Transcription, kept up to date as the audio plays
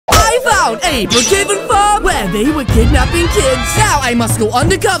found a Brookhaven farm where they were kidnapping kids. Now I must go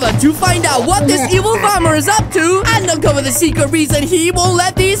undercover to find out what this evil farmer is up to and uncover the secret reason he won't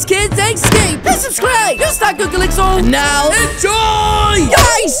let these kids escape. Hit subscribe. You're stuck with Calixo. And now, enjoy!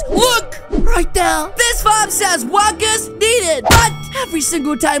 Guys, look! Right there. This farm says workers needed. But every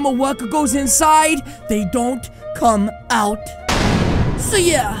single time a worker goes inside, they don't come out. So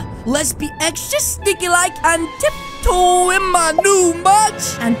yeah, let's be extra sneaky like and tiptoe in my new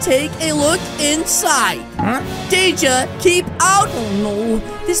merch and take a look inside. Danger, keep out. Oh no,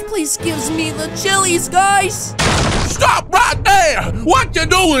 this place gives me the chillies, guys. Stop right there! What you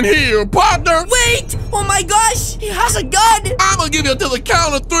doing here, partner? Wait! Oh my gosh! He has a gun! I'm gonna give you to the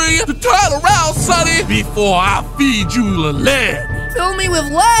count of 3 to turn around, sonny, before I feed you the lead. Fill me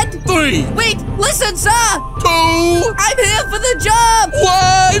with lead? 3. Wait, listen, sir! 2. I'm here for the job!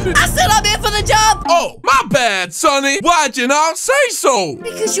 1. I said I'm here for the job! Oh, my bad, sonny. Why'd you not say so?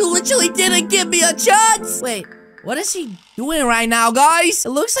 Because you literally didn't give me a chance! Wait. What is he doing right now, guys? It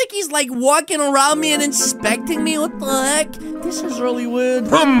looks like he's like walking around me and inspecting me. What the heck? This is really weird.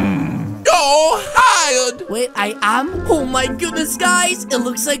 You're hired. Wait, I am? Oh my goodness, guys. It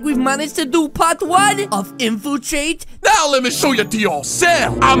looks like we've managed to do part 1 of Infiltrate. Now let me show you to your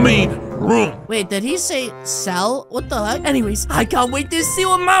cell. I mean, room. Wait, did he say cell? What the heck? Anyways, I can't wait to see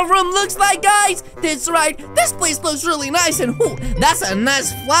what my room looks like, guys. That's right. This place looks really nice and whoo, that's a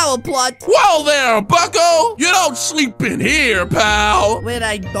nice flower plot. Whoa there, bucko. You don't sleep in here, pal. Wait,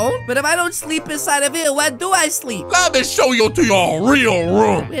 I don't? But if I don't sleep inside of here, where do I sleep? Let me show you to your real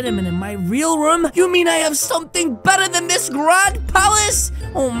room. Wait a minute, my real room? You mean I have something better than this grand palace?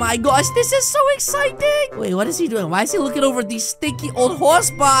 Oh my gosh, this is so exciting. Wait, what is he doing? Why is he looking over at these stinky old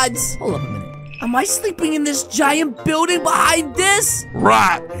horse barns? Hold up a minute. Am I sleeping in this giant building behind this?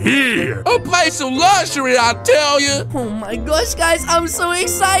 Right here. A place of luxury, I tell you. Oh my gosh, guys, I'm so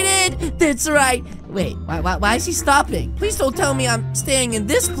excited. That's right. Wait, why is he stopping? Please don't tell me I'm staying in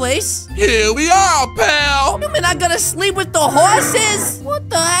this place. Here we are, pal. You mean I gotta sleep with the horses? What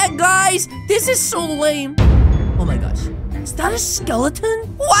the heck, guys? This is so lame. Oh my gosh. Is that a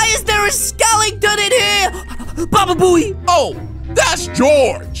skeleton? Why is there a skeleton in here? Baba Booey. Oh, that's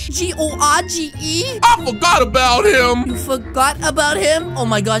George. G-O-R-G-E? I forgot about him. You forgot about him? Oh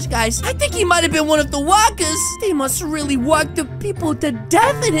my gosh, guys. I think he might have been one of the workers. They must really work the people to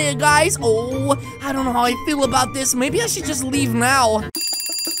death in here, guys. Oh, I don't know how I feel about this. Maybe I should just leave now.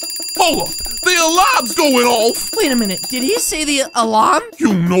 Hold up. The alarm's going off. Wait a minute. Did he say the alarm?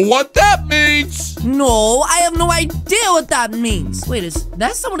 You know what that means. No, I have no idea what that means. Wait, is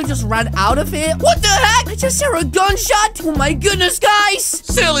that someone who just ran out of here? What the heck? I just hear a gunshot. Oh my goodness, guys.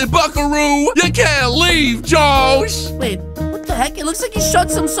 Silly buckaroo. You can't leave, Josh. Wait, what the heck? It looks like he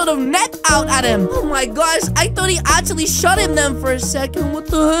shot some sort of net out at him. Oh my gosh, I thought he actually shot him then for a second. What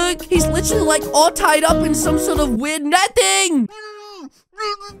the heck? He's literally like all tied up in some sort of weird netting.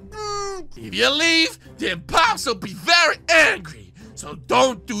 If you leave, then Pops will be very angry. So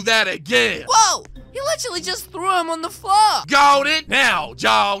don't do that again. Whoa! You literally just threw him on the floor. Got it? Now,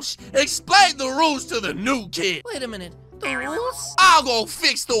 Josh, explain the rules to the new kid. Wait a minute. The rules? I'll go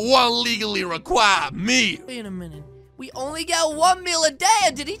fix the one legally required meal. Wait a minute. We only get 1 meal a day,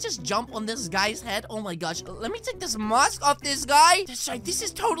 and did he just jump on this guy's head? Oh my gosh, let me take this mask off this guy. That's right, this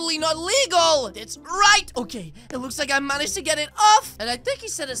is totally not legal. That's right. Okay, it looks like I managed to get it off. And I think he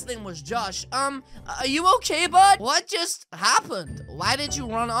said his name was Josh. Are you okay, bud? What just happened? Why did you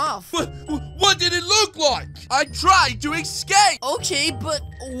run off? What did it look like? I tried to escape. Okay, but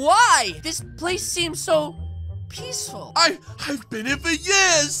why? This place seems so peaceful. I've been here for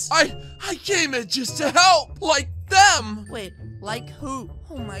years. I came here just to help, like them. Wait, like who?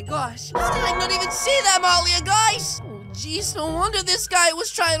 Oh my gosh. How did I not even see them earlier, guys? Oh jeez, no wonder this guy was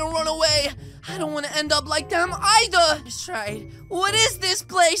trying to run away. I don't want to end up like them either. That's right. What is this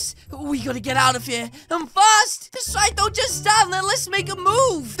place? We gotta get out of here. And fast. That's right, don't just stand there. Let's make a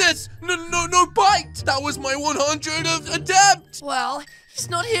move. That's no bite. That was my 100th attempt. Well, he's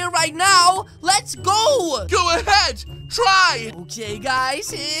not here right now. Let's go. Go ahead. Try. Okay, guys,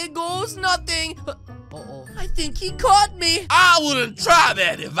 here goes nothing. Uh-oh. I think he caught me. I wouldn't try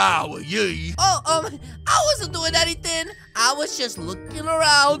that if I were you. Oh, I wasn't doing anything. I was just looking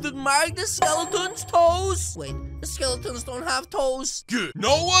around, admiring the skeleton's toes. Wait, the skeletons don't have toes. Good.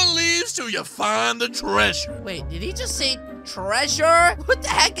 No one leaves till you find the treasure. Wait, did he just say treasure? What the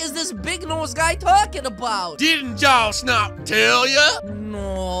heck is this big nose guy talking about? Didn't Josh not tell you?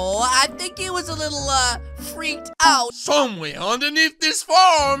 No, I think he was a little, freaked out. Somewhere underneath this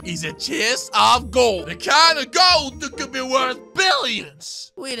farm is a chest of gold. The kind of gold that could be worth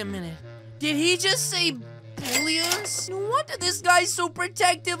billions. Wait a minute. Did he just say Billions? No wonder this guy's so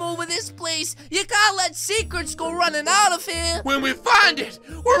protective over this place. You can't let secrets go running out of here. When we find it,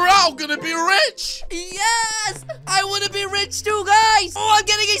 we're all gonna be rich. Yes! I want to be rich too, guys. Oh, I'm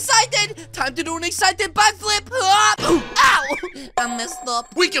getting excited. Time to do an excited backflip. Ow! I messed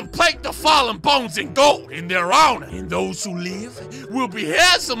up. We can plate the fallen bones in gold in their honor, and those who live will be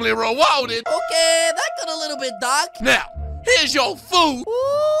handsomely rewarded. Okay, that got a little bit dark. Now, here's your food.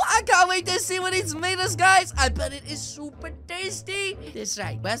 Ooh, I can't wait to see what he's made us, guys. I bet it is super tasty. That's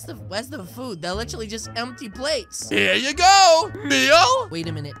right. Where's the food? They're literally just empty plates. Here you go, meal. Wait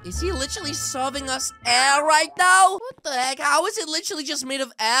a minute. Is he literally serving us air right now? What the heck? How is it literally just made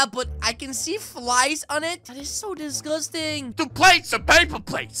of air, but I can see flies on it? That is so disgusting. The plates are paper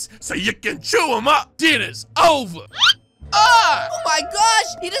plates, so you can chew them up. Dinner's over. Ah! Oh my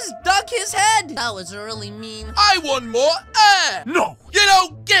gosh! He just dug his head! That was really mean. I want more air! No, you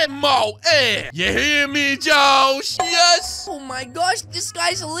don't get more air! You hear me, Josh? Yes? Oh my gosh, this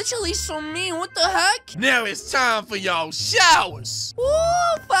guy's literally so mean. What the heck? Now it's time for your showers.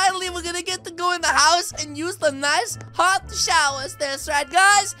 Ooh, finally we're gonna get to go in the house and use the nice hot showers. That's right,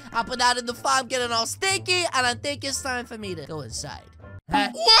 guys. I put out in the farm getting all sticky, and I think it's time for me to go inside.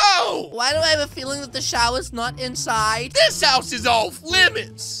 Whoa! Why do I have a feeling that the shower's not inside? This house is off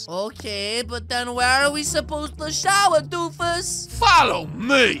limits. Okay, but then where are we supposed to shower, doofus? Follow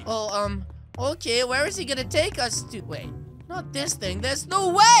me. Oh, okay, where is he gonna take us to? Wait, not this thing. There's no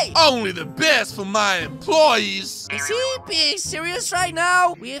way! Only the best for my employees. Is he being serious right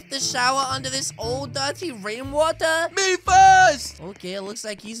now? We have to shower under this old dirty rainwater? Me first. Okay, it looks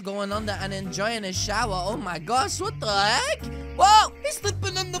like he's going under and enjoying his shower. Oh my gosh, what the heck? Whoa, he's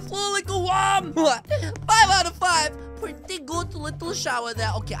slipping on the floor like a worm. 5 out of 5. Pretty good little shower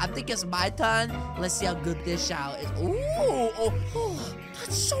there. Okay, I think it's my turn. Let's see how good this shower is. Ooh,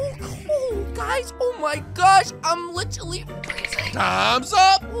 that's so cool, guys. Oh my gosh, I'm literally freezing. Time's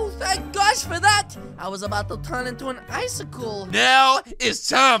up. Oh, thank gosh for that. I was about to turn into an icicle. Now it's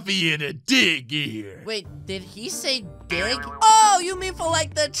time for you to dig here. Wait, did he say dig? Oh, you mean for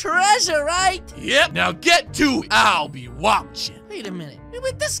like the treasure, right? Yep, now get to it. I'll be watching. Wait a minute.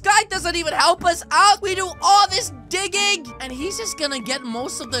 Wait, this guy doesn't even help us out. We do all this digging, and he's just gonna get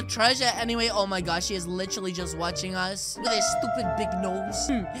most of the treasure anyway. Oh my gosh, he is literally just watching us with his stupid big nose.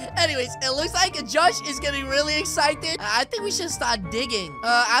 Anyways, it looks like Josh is getting really excited. I think we should start digging.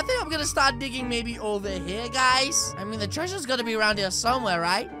 I think I'm gonna start digging maybe over here, guys. I mean, the treasure's gonna be around here somewhere,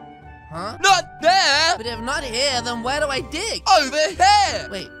 right? Huh? Not there! But if not here, then where do I dig? Over here!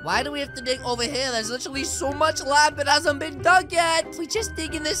 Wait, why do we have to dig over here? There's literally so much land that hasn't been dug yet. If we just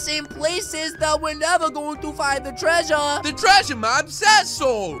dig in the same places, then we're never going to find the treasure. The treasure map says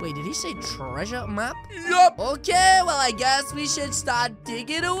so! Wait, did he say treasure map? Yup! Okay, well, I guess we should start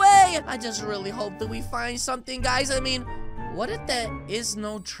digging away. I just really hope that we find something, guys. I mean, what if there is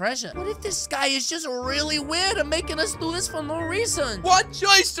no treasure? What if this guy is just really weird and making us do this for no reason? What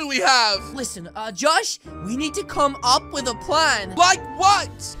choice do we have? Listen, Josh, we need to come up with a plan. Like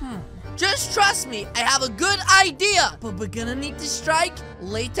what? Just trust me, I have a good idea. But we're gonna need to strike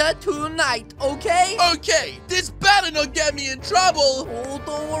later tonight, okay? Okay, this better not get me in trouble. Oh,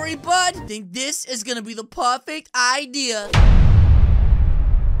 don't worry, bud. I think this is gonna be the perfect idea.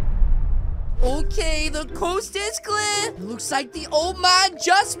 Okay, the coast is clear. Looks like the old man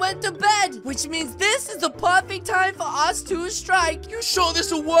just went to bed, which means this is the perfect time for us to strike. You sure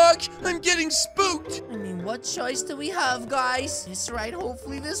this will work? I'm getting spooked. I mean, what choice do we have, guys? That's right,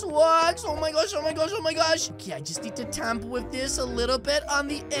 hopefully this works. Oh my gosh, oh my gosh, oh my gosh. Okay, I just need to tamper with this a little bit on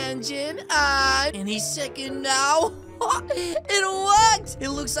the engine. And any second now. It worked! It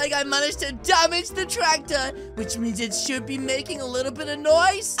looks like I managed to damage the tractor, which means it should be making a little bit of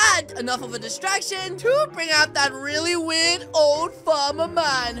noise and enough of a distraction to bring out that really weird old farmer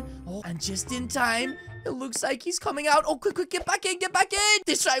man. Oh, and just in time, it looks like he's coming out. Oh, quick, get back in, get back in.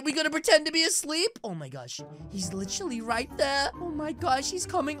 That's right, we're gonna pretend to be asleep. Oh my gosh, he's literally right there. Oh my gosh, he's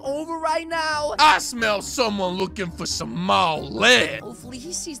coming over right now. I smell someone looking for some more lead. Hopefully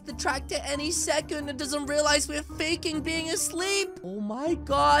he sees the tractor any second and doesn't realize we're faking being asleep. Oh my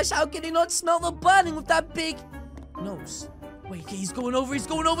gosh, how can he not smell the burning with that big nose? Wait, okay, he's going over.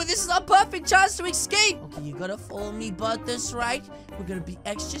 This is our perfect chance to escape. Okay, you gotta follow me, bud. That's right. We're gonna be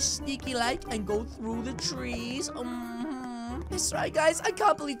extra sneaky-like and go through the trees. That's right, guys. I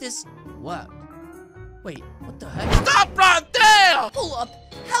can't believe this worked. Wait, what the heck? Stop right there! Hold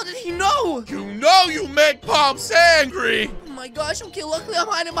up. How did he know? You know you make Pops angry. Oh my gosh, okay, luckily I'm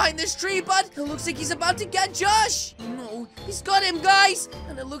hiding behind this tree, but it looks like he's about to get Josh. No, he's got him, guys.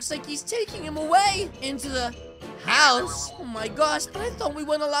 And it looks like he's taking him away into the house? Oh my gosh, but I thought we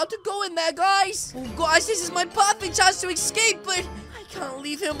weren't allowed to go in there, guys. Oh gosh, this is my perfect chance to escape, but I can't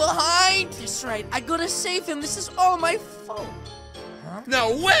leave him behind. That's right, I gotta save him. This is all my fault. Huh?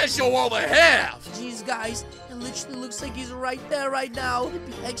 Now where's your other half? Jeez, guys, it literally looks like he's right there right now.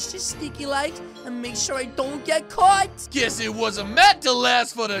 Be extra sneaky like and make sure I don't get caught. Guess it wasn't meant to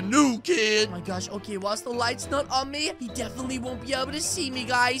last for the new kid. Oh my gosh, okay, whilst the light's not on me, he definitely won't be able to see me,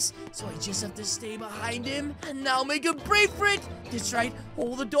 guys. So I just have to stay behind him and now make a break for it. That's right,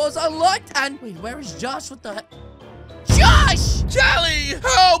 all the doors are locked and... Wait, where is Josh? What the heck? Josh! Charlie,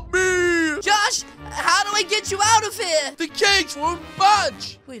 help me! Josh, how do I get you out of here? The cage won't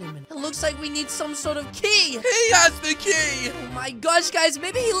budge. Wait a minute, it looks like we need some sort of key. He has the key. Oh my gosh, guys,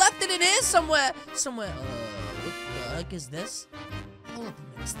 maybe he left it in here somewhere. What the heck is this? Hold up a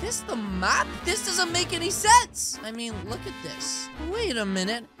minute, is this the map? This doesn't make any sense. I mean, look at this. Wait a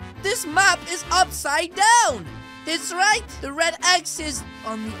minute, this map is upside down. That's right, the red X is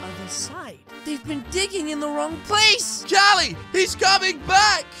on the other side. They've been digging in the wrong place. Charlie, he's coming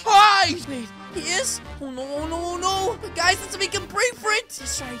back. Hi. Wait, he is? Oh no, oh no, oh no. But guys, let's make him break for it.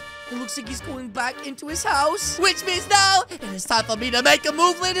 That's right. It looks like he's going back into his house. Which means now, it is time for me to make a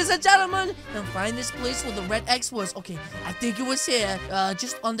move, ladies and gentlemen. And find this place where the red X was. Okay, I think it was here.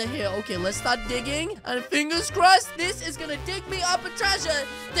 Just under here. Okay, let's start digging. And fingers crossed, this is gonna dig me up a treasure.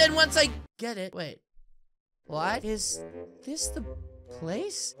 Then once I get it, wait. What? Is this the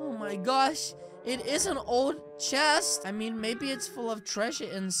place? Oh my gosh. It is an old chest. I mean, maybe it's full of treasure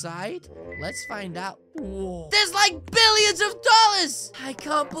inside. Let's find out. Whoa. There's like billions of dollars. I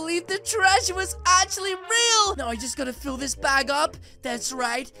can't believe the treasure was actually real. Now I just gotta fill this bag up. That's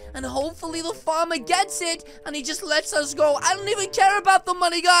right. And hopefully the farmer gets it and he just lets us go. I don't even care about the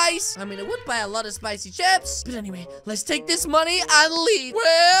money, guys. I mean, it would buy a lot of spicy chips. But anyway, let's take this money and leave.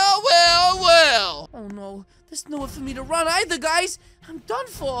 Well. Oh no. There's nowhere for me to run either, guys. I'm done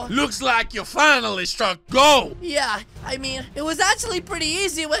for. Looks like you finally struck gold. Yeah, I mean, it was actually pretty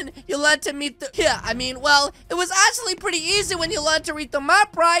easy when you learned to meet the... Yeah, I mean, well, it was actually pretty easy when you learned to read the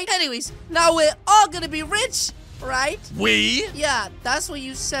map, right? Anyways, now we're all gonna be rich, right? We? Yeah, that's what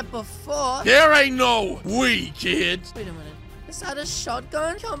you said before. There ain't no we, kid. Wait a minute. Is that a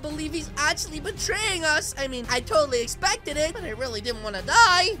shotgun? Can't believe he's actually betraying us. I mean, I totally expected it, but I really didn't want to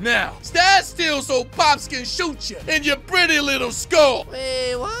die. Now, stand still so Pops can shoot you in your pretty little skull.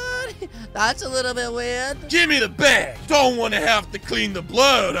 Wait, what? That's a little bit weird. Give me the bag. Don't want to have to clean the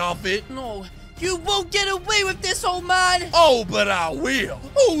blood off it. No, you won't get away with this, old man. Oh, but I will.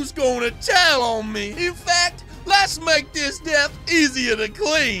 Who's gonna tell on me? In fact, let's make this death easier to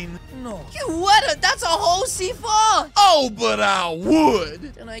clean. No. You wouldn't. That's a whole C4. Oh, but I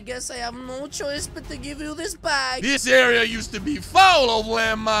would. And I guess I have no choice but to give you this bag. This area used to be full of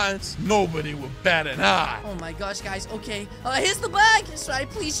landmines. Nobody would bat an eye. Oh my gosh, guys. Okay. Here's the bag. That's right.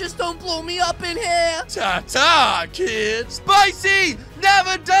 Please just don't blow me up in here. Ta-ta, kid. Spicy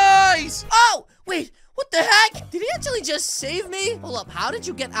never dies. Oh, wait. What the heck? Did he actually just save me? Hold up. How did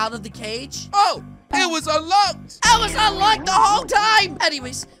you get out of the cage? Oh. It was unlocked! I was unlocked the whole time!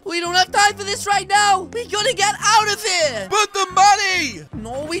 Anyways, we don't have time for this right now! We gotta get out of here! But the money!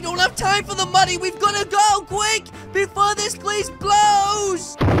 No, we don't have time for the money! We've gotta go quick! Before this place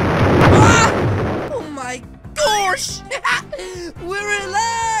blows! Ah! Oh my gosh! We're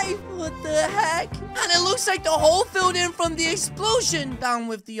alive! What the heck? And it looks like the hole filled in from the explosion down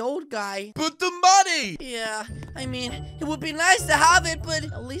with the old guy. But the money! Yeah, I mean, it would be nice to have it, but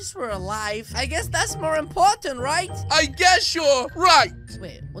at least we're alive. I guess that's more important, right? I guess you're right.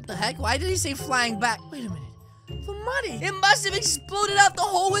 Wait, what the heck? Why did he say flying back? Wait a minute. The money. It must have exploded out the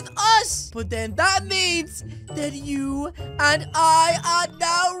hole with us. But then that means that you and I are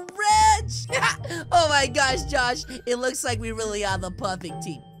now rich. Oh my gosh, Josh. It looks like we really are the perfect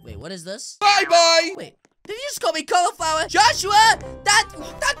team. Wait, what is this? Bye-bye. Wait. Did you just call me cauliflower? Joshua,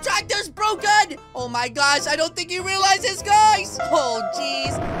 that tractor's broken. Oh my gosh, I don't think he realizes, guys. Oh,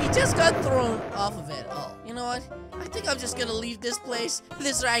 jeez. He just got thrown off of it. Oh, you know what? I think I'm just gonna leave this place.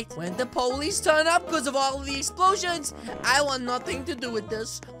 That's right. When the police turn up because of all of the explosions, I want nothing to do with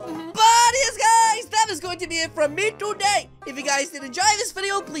this. But yes, guys, that is going to be it from me today. If you guys did enjoy this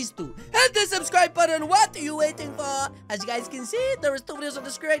video, please do hit the subscribe button. What are you waiting for? As you guys can see, there is 2 videos on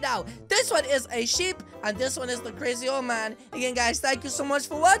the screen right now. This one is a sheep, and this one is the crazy old man. Again, guys, thank you so much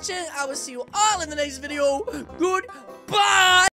for watching. I will see you all in the next video. Goodbye.